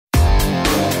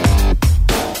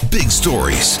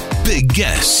stories, big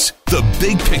guests, the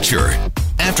big picture.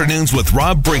 Afternoons with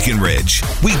Rob Breckenridge.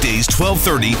 Weekdays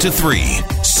 12:30 to 3,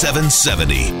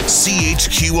 770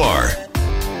 CHQR.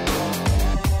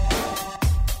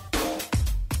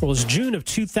 Well, it was June of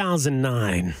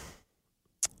 2009.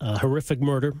 A horrific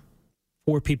murder.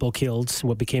 4 people killed in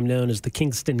what became known as the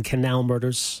Kingston Canal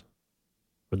murders,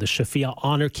 or the Shafia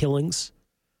honor killings.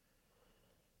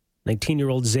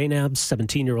 19-year-old Zainab,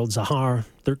 17-year-old Zahar,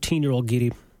 13-year-old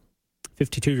Gidi,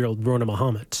 52-year-old Rona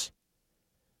Mohammed.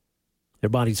 Their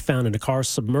bodies found in a car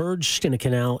submerged in a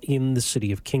canal in the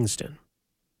city of Kingston.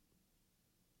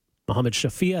 Mohammed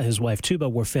Shafia, his wife Tuba,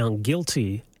 were found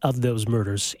guilty of those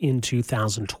murders in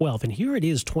 2012. And here it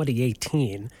is,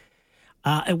 2018.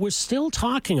 And we're still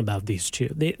talking about these two.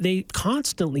 They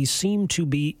constantly seem to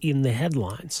be in the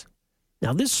headlines.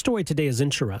 Now, this story today is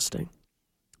interesting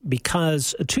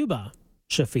because Tuba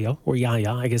Shafia, or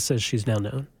Yahya, I guess as she's now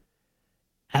known,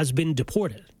 has been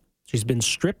deported. She's been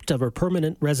stripped of her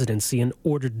permanent residency and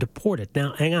ordered deported.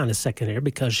 Now, hang on a second here,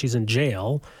 because she's in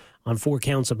jail on 4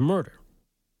 counts of murder.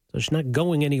 So she's not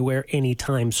going anywhere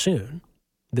anytime soon.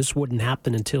 This wouldn't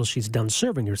happen until she's done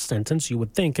serving her sentence. You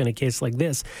would think in a case like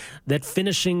this that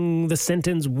finishing the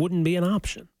sentence wouldn't be an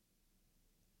option.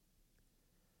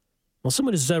 Well,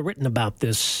 someone who's written about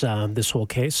this whole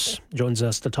case joins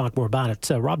us to talk more about it.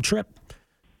 Rob Tripp,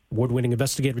 award-winning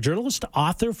investigative journalist,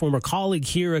 author, former colleague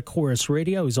here at Chorus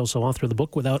Radio. He's also author of the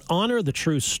book Without Honor, the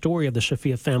true story of the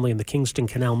Shafia family and the Kingston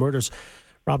Canal murders.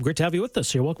 Rob, great to have you with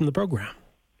us here. Welcome to the program.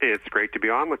 It's great to be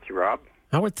on with you, Rob.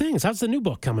 How are things? How's the new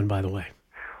book coming, by the way?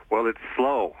 Well, it's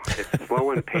slow. It's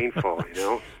slow and painful, you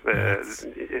know.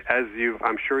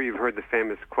 I'm sure you've heard the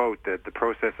famous quote that the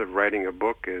process of writing a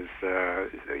book is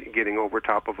getting over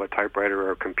top of a typewriter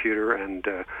or a computer and,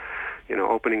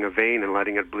 opening a vein and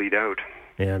letting it bleed out.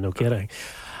 Yeah, no kidding.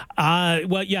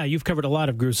 Well, yeah, you've covered a lot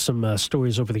of gruesome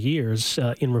stories over the years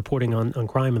in reporting on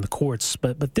crime in the courts,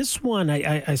 but this one,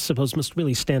 I suppose, must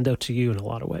really stand out to you in a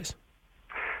lot of ways.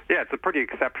 Yeah, it's a pretty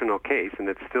exceptional case, and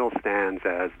it still stands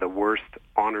as the worst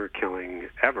honor killing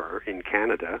ever in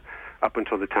Canada up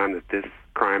until the time that this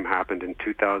crime happened in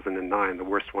 2009. The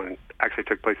worst one actually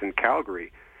took place in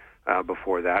Calgary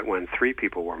before that, when 3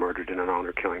 people were murdered in an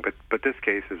honor killing. But this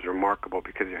case is remarkable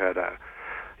because you had a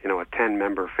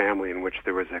 10-member family in which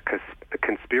there was a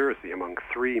conspiracy among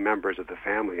 3 members of the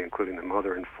family, including the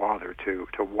mother and father, to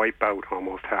wipe out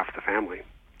almost half the family.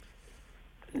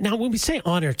 Now, when we say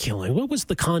honor killing, what was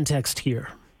the context here?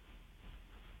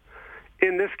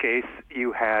 In this case,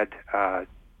 you had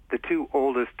the 2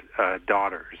 oldest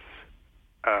daughters,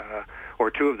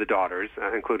 or 2 of the daughters,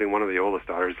 including one of the oldest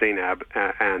daughters, Zainab,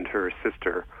 and her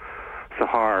sister,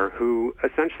 Sahar, who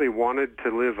essentially wanted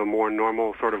to live a more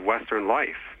normal sort of Western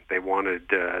life. They wanted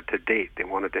to date. They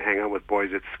wanted to hang out with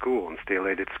boys at school and stay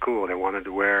late at school. They wanted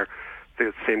to wear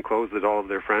the same clothes that all of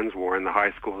their friends wore in the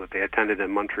high school that they attended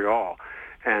in Montreal.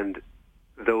 And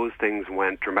those things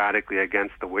went dramatically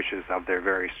against the wishes of their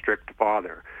very strict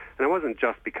father. And it wasn't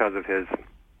just because of his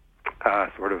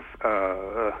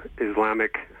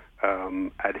Islamic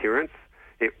adherence.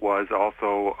 It was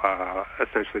also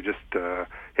essentially just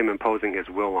him imposing his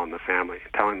will on the family,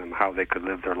 telling them how they could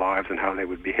live their lives and how they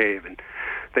would behave. And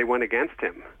they went against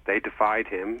him. They defied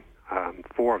him,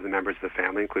 4 of the members of the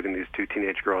family, including these 2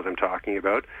 teenage girls I'm talking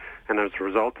about. And as a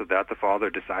result of that, the father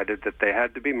decided that they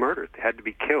had to be murdered. They had to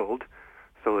be killed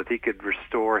so that he could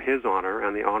restore his honor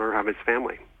and the honor of his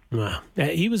family. Wow.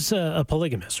 He was a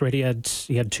polygamist, right? He had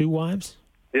 2 wives?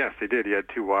 Yes, he did. He had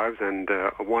 2 wives, and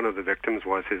one of the victims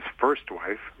was his first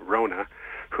wife, Rona,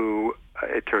 who,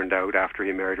 it turned out, after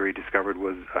he married her, he discovered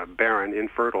was barren,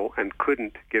 infertile, and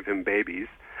couldn't give him babies.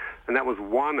 And that was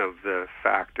one of the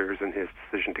factors in his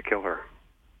decision to kill her.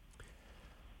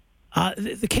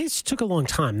 The case took a long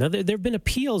time. Now, there have been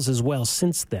appeals as well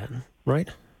since then, right?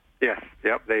 Yes,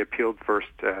 yep. They appealed first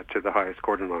to the highest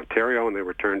court in Ontario, and they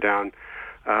were turned down,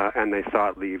 and they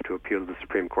sought leave to appeal to the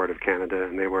Supreme Court of Canada,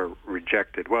 and they were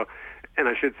rejected. Well, and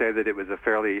I should say that it was a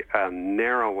fairly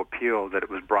narrow appeal, that it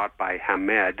was brought by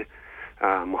Hamed,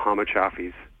 Mohammed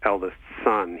Shafi's eldest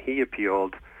son. He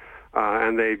appealed,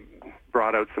 and they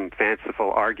brought out some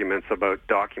fanciful arguments about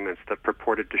documents that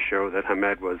purported to show that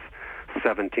Hamed was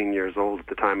 17 years old at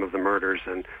the time of the murders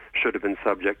and should have been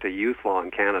subject to youth law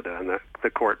in Canada, and the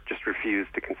court just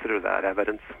refused to consider that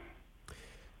evidence.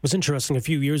 It was interesting. A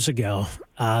few years ago,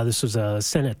 this was a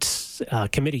Senate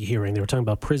committee hearing. They were talking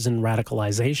about prison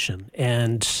radicalization,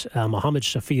 and Mohammed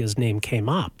Shafia's name came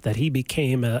up, that he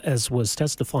became, as was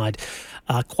testified,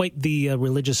 quite the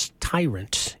religious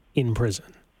tyrant in prison.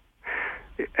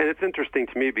 And it's interesting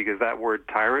to me because that word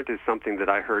tyrant is something that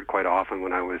I heard quite often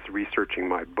when I was researching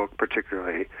my book,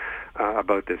 particularly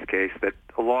about this case, that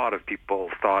a lot of people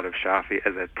thought of Shafi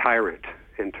as a tyrant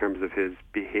in terms of his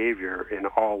behavior in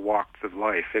all walks of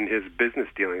life. In his business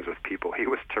dealings with people, he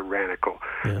was tyrannical.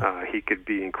 Yeah. He could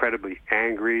be incredibly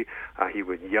angry. He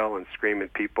would yell and scream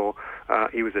at people.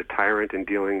 He was a tyrant in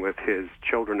dealing with his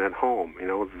children at home. You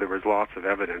know, there was lots of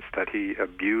evidence that he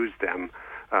abused them,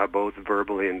 both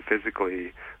verbally and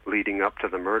physically, leading up to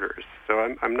the murders.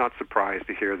 So I'm not surprised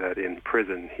to hear that in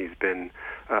prison he's been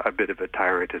a bit of a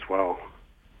tyrant as well.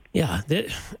 Yeah.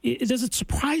 Does it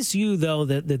surprise you, though,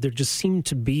 that there just seem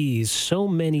to be so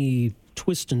many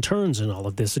twists and turns in all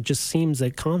of this? It just seems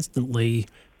that constantly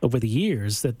over the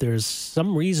years that there's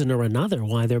some reason or another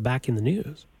why they're back in the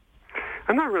news.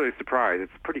 I'm not really surprised.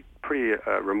 It's pretty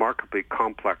remarkably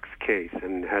complex case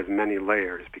and has many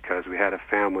layers because we had a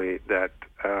family that,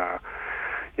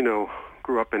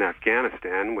 grew up in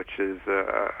Afghanistan, which is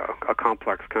a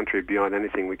complex country beyond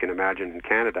anything we can imagine in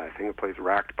Canada. I think a place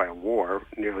racked by war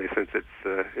nearly since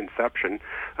its inception.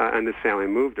 And this family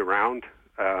moved around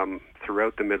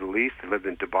throughout the Middle East. They lived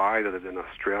in Dubai, they lived in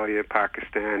Australia,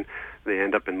 Pakistan. They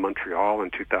end up in Montreal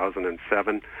in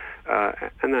 2007.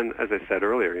 And then, as I said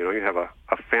earlier, you have a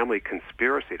family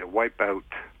conspiracy to wipe out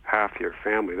half your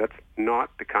family. That's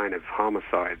not the kind of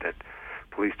homicide that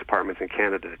police departments in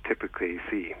Canada typically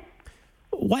see.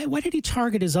 Why did he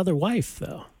target his other wife,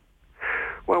 though?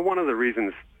 Well, one of the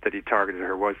reasons that he targeted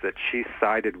her was that she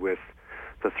sided with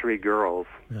the three girls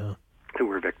who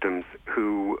were victims,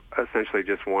 who essentially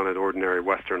just wanted ordinary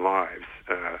Western lives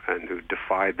and who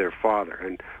defied their father.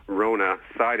 And Rona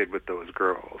sided with those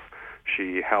girls.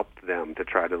 She helped them to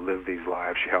try to live these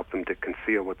lives. She helped them to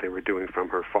conceal what they were doing from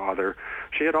her father.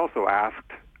 She had also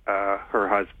asked her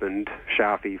husband,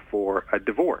 Shafi, for a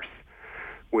divorce,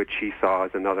 which he saw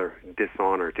as another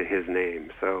dishonor to his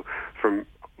name. So for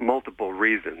multiple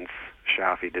reasons,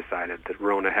 Shafi decided that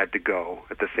Rona had to go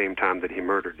at the same time that he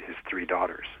murdered his three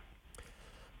daughters.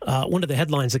 One of the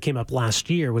headlines that came up last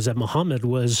year was that Mohammed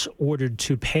was ordered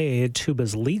to pay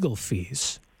Tuba's legal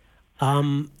fees.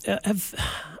 Have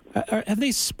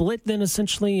they split then,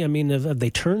 essentially? I mean, have they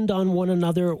turned on one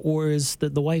another, or is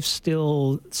the wife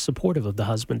still supportive of the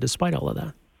husband despite all of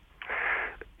that?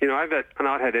 I've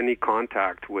not had any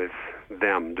contact with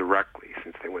them directly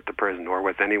since they went to prison, or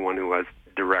with anyone who has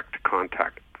direct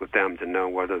contact with them to know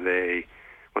what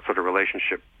sort of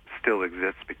relationship still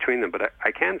exists between them. But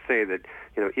I can say that,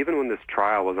 even when this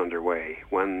trial was underway,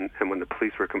 when the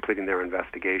police were completing their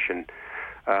investigation,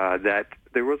 that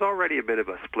there was already a bit of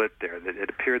a split there, that it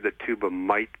appeared that Tuba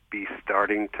might be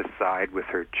starting to side with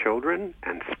her children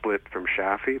and split from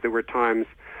Shafi. There were times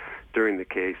during the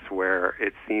case where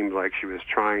it seemed like she was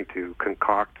trying to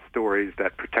concoct stories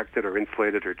that protected or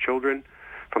insulated her children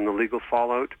from the legal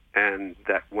fallout, and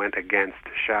that went against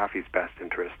Shafi's best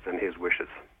interests and his wishes.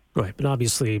 Right, but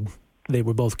obviously they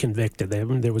were both convicted.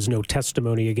 There was no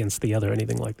testimony against the other or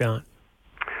anything like that.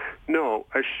 No,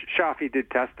 Shafi did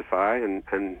testify,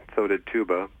 and so did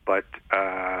Tuba, but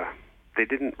they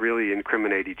didn't really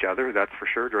incriminate each other, that's for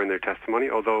sure, during their testimony,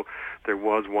 although there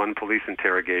was one police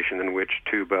interrogation in which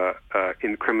Tuba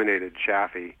incriminated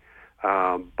Shafi,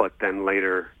 but then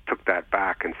later took that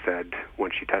back and said,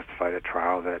 when she testified at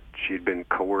trial, that she'd been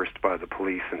coerced by the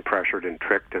police and pressured and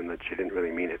tricked, and that she didn't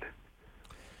really mean it.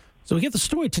 So we get the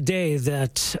story today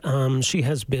that she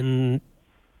has been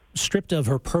stripped of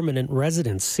her permanent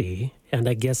residency, and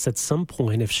I guess at some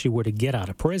point, if she were to get out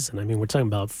of prison, I mean, we're talking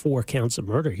about 4 counts of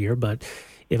murder here, but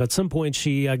if at some point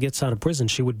she gets out of prison,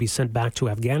 she would be sent back to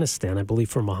Afghanistan. I believe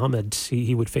for Mohammed,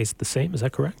 he would face the same. Is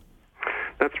that correct?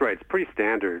 That's right. It's pretty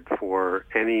standard for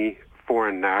any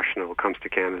foreign national who comes to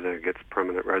Canada and gets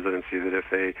permanent residency that if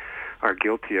they are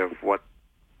guilty of what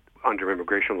under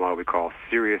immigration law we call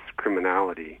serious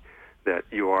criminality, that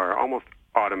you are almost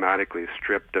automatically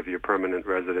stripped of your permanent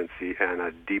residency and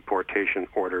a deportation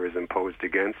order is imposed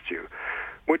against you,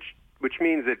 which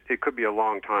means that it could be a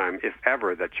long time, if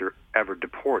ever, that you're ever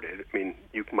deported. I mean,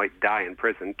 you might die in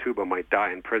prison. Tuba might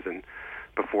die in prison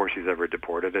before she's ever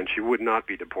deported, and she would not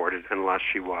be deported unless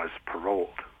she was paroled.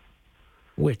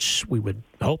 Which we would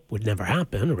hope would never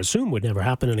happen, or assume would never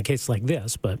happen in a case like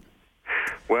this, but...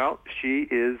 Well, she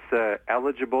is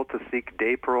eligible to seek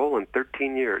day parole in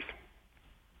 13 years.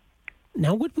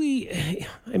 Now, would we,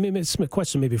 I mean, it's a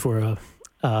question maybe for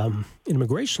an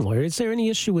immigration lawyer. Is there any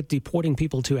issue with deporting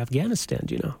people to Afghanistan,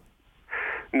 do you know?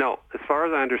 No. As far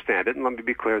as I understand it, and let me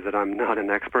be clear that I'm not an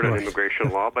expert on immigration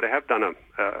law, but I have done a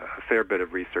fair bit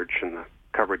of research in the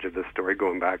coverage of this story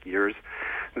going back years,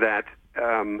 that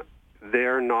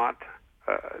they're not,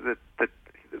 that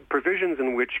provisions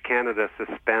in which Canada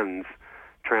suspends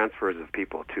transfers of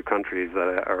people to countries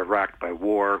that are racked by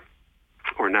war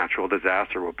or natural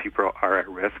disaster where people are at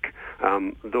risk,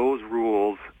 those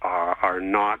rules are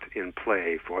not in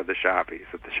play for the Shafis.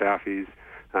 If the Shafis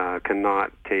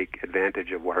cannot take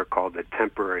advantage of what are called the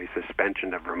temporary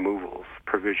suspension of removals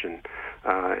provision,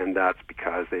 and that's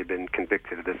because they've been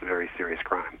convicted of this very serious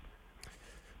crime.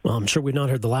 Well, I'm sure we've not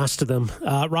heard the last of them.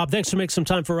 Rob, thanks for making some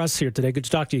time for us here today. Good to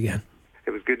talk to you again. It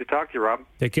was good to talk to you, Rob.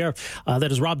 Take care.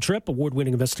 That is Rob Tripp,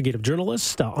 award-winning investigative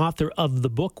journalist, author of the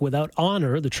book Without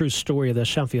Honor, The True Story of the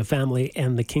Shafia Family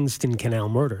and the Kingston Canal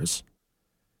Murders.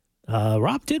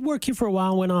 Rob did work here for a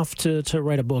while, went off to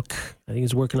write a book. I think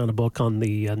he's working on a book on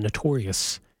the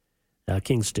notorious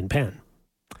Kingston Pen.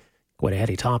 Quite a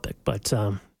heady topic, but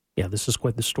this is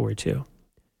quite the story too.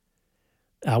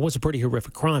 It was a pretty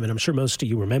horrific crime, and I'm sure most of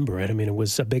you remember it. I mean, it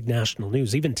was a big national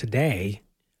news. Even today,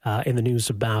 in the news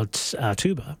about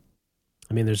Tuba.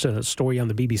 I mean, there's a story on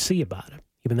the BBC about it.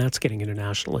 Even that's getting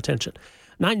international attention.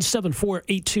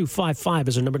 974-8255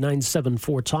 is our number,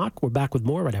 974-TALK. We're back with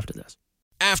more right after this.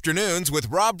 Afternoons with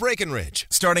Rob Breckenridge,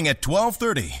 starting at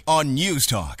 12:30 on News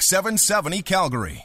Talk 770 Calgary.